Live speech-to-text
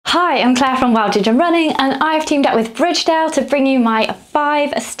Hi, I'm Claire from Wild Ginger Running, and I've teamed up with Bridgedale to bring you my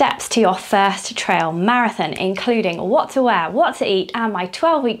 5 steps to your first trail marathon, including what to wear, what to eat, and my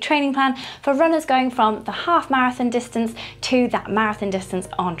 12-week training plan for runners going from the half marathon distance to that marathon distance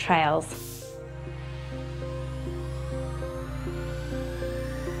on trails.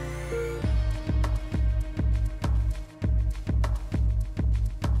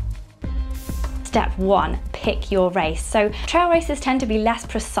 Step 1, pick your race. So trail races tend to be less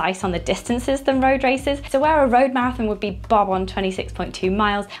precise on the distances than road races. So where a road marathon would be bob on 26.2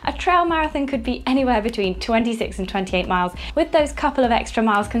 miles, a trail marathon could be anywhere between 26 and 28 miles, with those couple of extra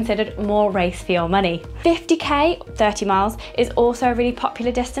miles considered more race for your money. 50k, 30 miles, is also a really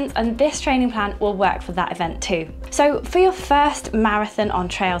popular distance, and this training plan will work for that event too. So for your first marathon on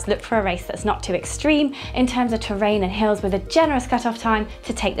trails, look for a race that's not too extreme in terms of terrain and hills, with a generous cutoff time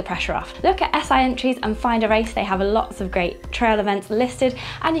to take the pressure off. Look at SI entries and find a race. They have lots of great trail events listed,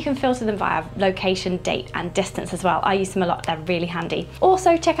 and you can filter them via location, date and distance as well. I use them a lot, they're really handy.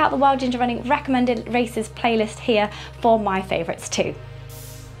 Also check out the Wild Ginger Running recommended races playlist here for my favourites too.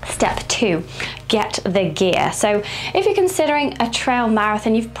 Step 2, get the gear. So if you're considering a trail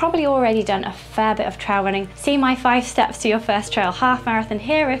marathon, you've probably already done a fair bit of trail running. See my 5 steps to your first trail half marathon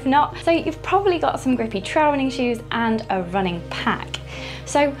here if not. So you've probably got some grippy trail running shoes and a running pack.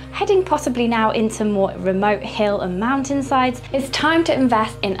 So heading possibly now into more remote hill and mountain sides, it's time to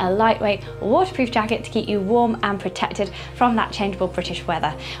invest in a lightweight waterproof jacket to keep you warm and protected from that changeable British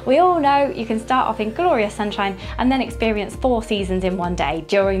weather. We all know you can start off in glorious sunshine and then experience 4 seasons in one day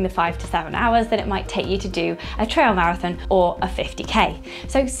during the 5 to 7 hours that it might take you to do a trail marathon or a 50k.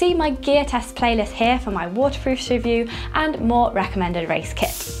 So see my gear test playlist here for my waterproof review and more recommended race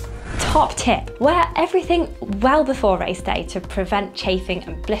kit. Top tip, wear everything well before race day to prevent chafing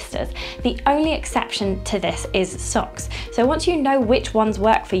and blisters. The only exception to this is socks. So once you know which ones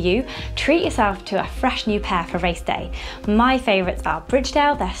work for you, treat yourself to a fresh new pair for race day. My favourites are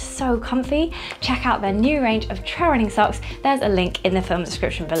Bridgedale, they're so comfy. Check out their new range of trail running socks, there's a link in the film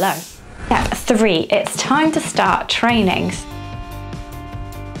description below. Step 3, it's time to start training.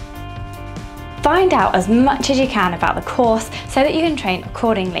 Find out as much as you can about the course so that you can train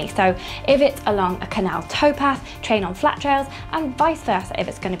accordingly. So if it's along a canal towpath, train on flat trails, and vice versa if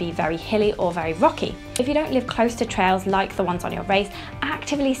it's going to be very hilly or very rocky. If you don't live close to trails like the ones on your race,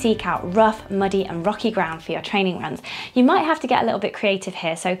 actively seek out rough, muddy and rocky ground for your training runs. You might have to get a little bit creative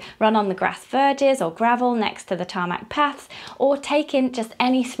here, so run on the grass verges or gravel next to the tarmac paths, or take in just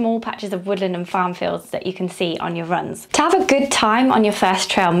any small patches of woodland and farm fields that you can see on your runs. To have a good time on your first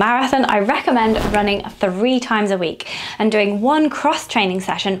trail marathon, I recommend running 3 times a week and doing 1 cross training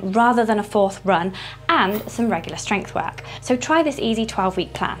session rather than a 4th run, and some regular strength work. So try this easy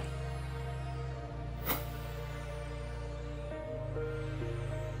 12-week plan.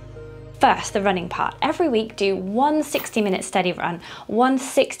 First, the running part. Every week do 1 60-minute steady run, 1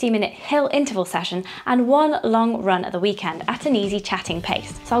 60-minute hill interval session, and 1 long run at the weekend at an easy chatting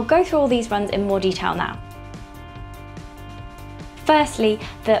pace. So I'll go through all these runs in more detail now. Firstly,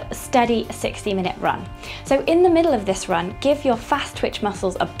 the steady 60-minute run. So in the middle of this run, give your fast twitch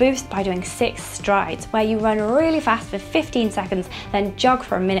muscles a boost by doing 6 strides, where you run really fast for 15 seconds, then jog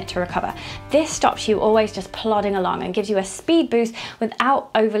for a minute to recover. This stops you always just plodding along and gives you a speed boost without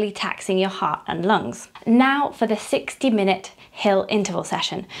overly taxing your heart and lungs. Now for the 60-minute hill interval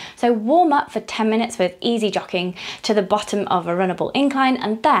session. So warm up for 10 minutes with easy jogging to the bottom of a runnable incline,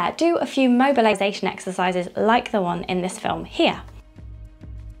 and there do a few mobilization exercises like the one in this film here.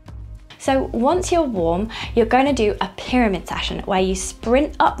 So once you're warm, you're going to do a pyramid session where you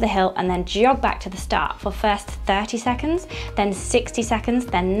sprint up the hill and then jog back to the start for first 30 seconds, then 60 seconds,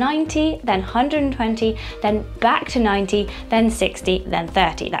 then 90, then 120, then back to 90, then 60, then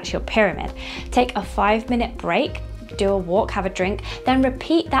 30. That's your pyramid. Take a 5-minute break, do a walk, have a drink, then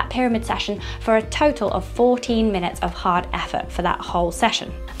repeat that pyramid session for a total of 14 minutes of hard effort for that whole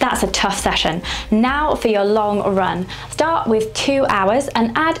session. That's a tough session. Now for your long run. Start with 2 hours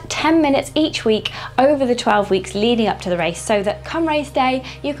and add 10 minutes each week over the 12 weeks leading up to the race, so that come race day,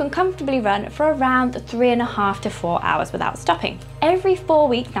 you can comfortably run for around 3.5 to 4 hours without stopping. Every 4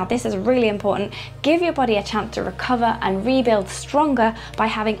 weeks, now this is really important, give your body a chance to recover and rebuild stronger by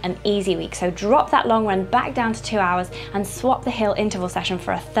having an easy week. So drop that long run back down to 2 hours and swap the hill interval session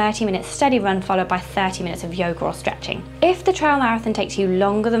for a 30-minute steady run followed by 30 minutes of yoga or stretching. If the trail marathon takes you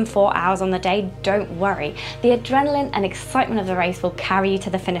longer than 4 hours on the day, don't worry. The adrenaline and excitement of the race will carry you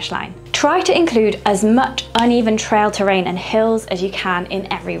to the finish line. Try to include as much uneven trail terrain and hills as you can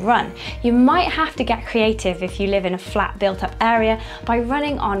in every run. You might have to get creative if you live in a flat built-up area by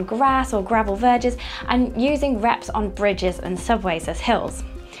running on grass or gravel verges and using reps on bridges and subways as hills.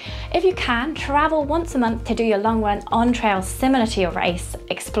 If you can, travel once a month to do your long run on trails similar to your race,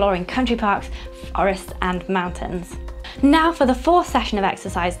 exploring country parks, forests and mountains. Now for the fourth session of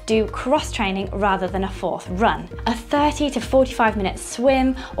exercise, do cross training rather than a fourth run. A 30 to 45 minute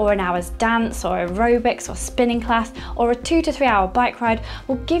swim, or an hour's dance or aerobics or spinning class, or a 2 to 3 hour bike ride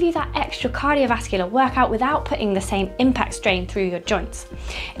will give you that extra cardiovascular workout without putting the same impact strain through your joints.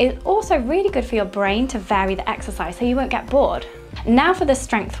 It's also really good for your brain to vary the exercise so you won't get bored. Now for the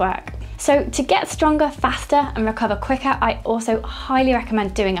strength work. So to get stronger, faster and recover quicker, I also highly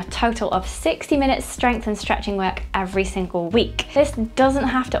recommend doing a total of 60 minutes strength and stretching work every single week. This doesn't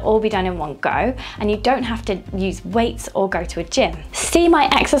have to all be done in one go, and you don't have to use weights or go to a gym. See my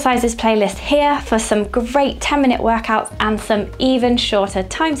exercises playlist here for some great 10-minute workouts and some even shorter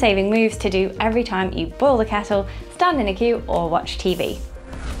time-saving moves to do every time you boil the kettle, stand in a queue or watch TV.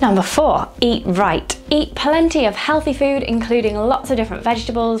 Number 4, eat right. Eat plenty of healthy food, including lots of different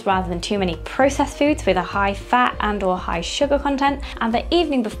vegetables rather than too many processed foods with a high fat and or high sugar content. And the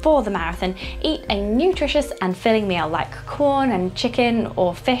evening before the marathon, eat a nutritious and filling meal like corn and chicken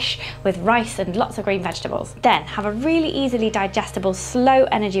or fish with rice and lots of green vegetables. Then have a really easily digestible, slow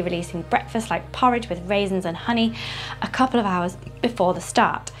energy releasing breakfast like porridge with raisins and honey a couple of hours before the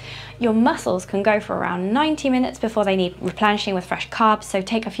start. Your muscles can go for around 90 minutes before they need replenishing with fresh carbs, so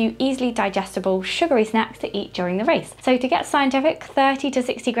take a few easily digestible, sugary snacks to eat during the race. So to get scientific, 30 to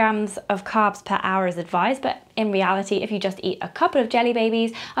 60 grams of carbs per hour is advised, but in reality, if you just eat a couple of jelly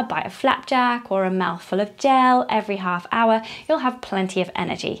babies, a bite of flapjack or a mouthful of gel every half hour, you'll have plenty of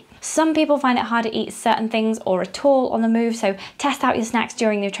energy. Some people find it hard to eat certain things or at all on the move, so test out your snacks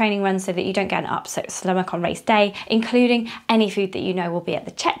during your training runs so that you don't get an upset stomach on race day, including any food that you know will be at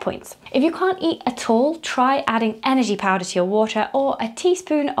the checkpoints. If you can't eat at all, try adding energy powder to your water or a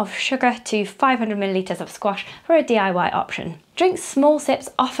teaspoon of sugar to 500 milliliters of squash for a DIY option. Drink small sips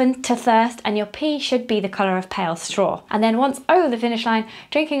often to thirst, and your pee should be the colour of pale straw. And then once over the finish line,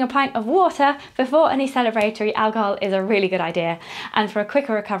 drinking a pint of water before any celebratory alcohol is a really good idea. And for a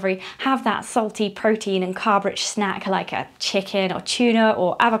quicker recovery, have that salty protein and carb-rich snack like a chicken or tuna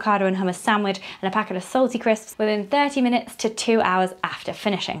or avocado and hummus sandwich and a packet of salty crisps within 30 minutes to 2 hours after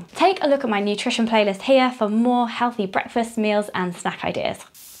finishing. Take a look at my nutrition playlist here for more healthy breakfast, meals and snack ideas.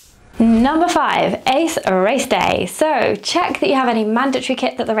 Number 5, ace race day. So check that you have any mandatory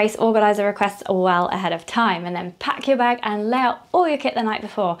kit that the race organizer requests well ahead of time, and then pack your bag and lay out all your kit the night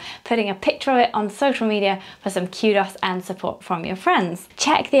before, putting a picture of it on social media for some kudos and support from your friends.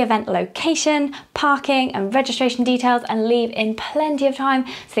 Check the event location, parking and registration details, and leave in plenty of time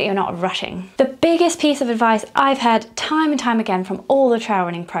so that you're not rushing. The biggest piece of advice I've heard time and time again from all the trail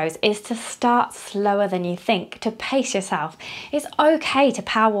running pros is to start slower than you think, to pace yourself. It's okay to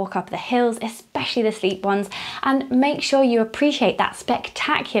power walk up the hills, especially the steep ones, and make sure you appreciate that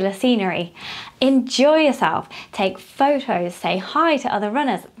spectacular scenery. Enjoy yourself, take photos, say hi to other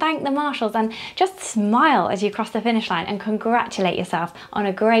runners, thank the marshals, and just smile as you cross the finish line and congratulate yourself on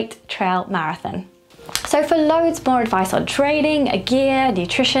a great trail marathon. So for loads more advice on training, gear,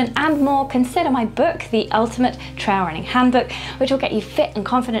 nutrition and more, consider my book, The Ultimate Trail Running Handbook, which will get you fit and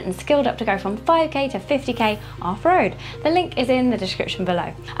confident and skilled up to go from 5k to 50k off-road. The link is in the description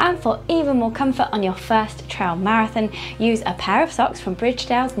below. And for even more comfort on your first trail marathon, use a pair of socks from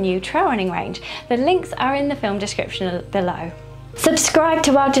Bridgedale's new trail running range. The links are in the film description below. Subscribe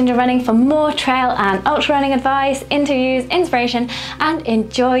to Wild Ginger Running for more trail and ultra running advice, interviews, inspiration, and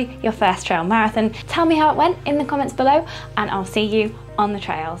enjoy your first trail marathon. Tell me how it went in the comments below, and I'll see you on the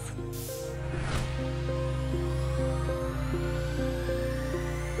trails.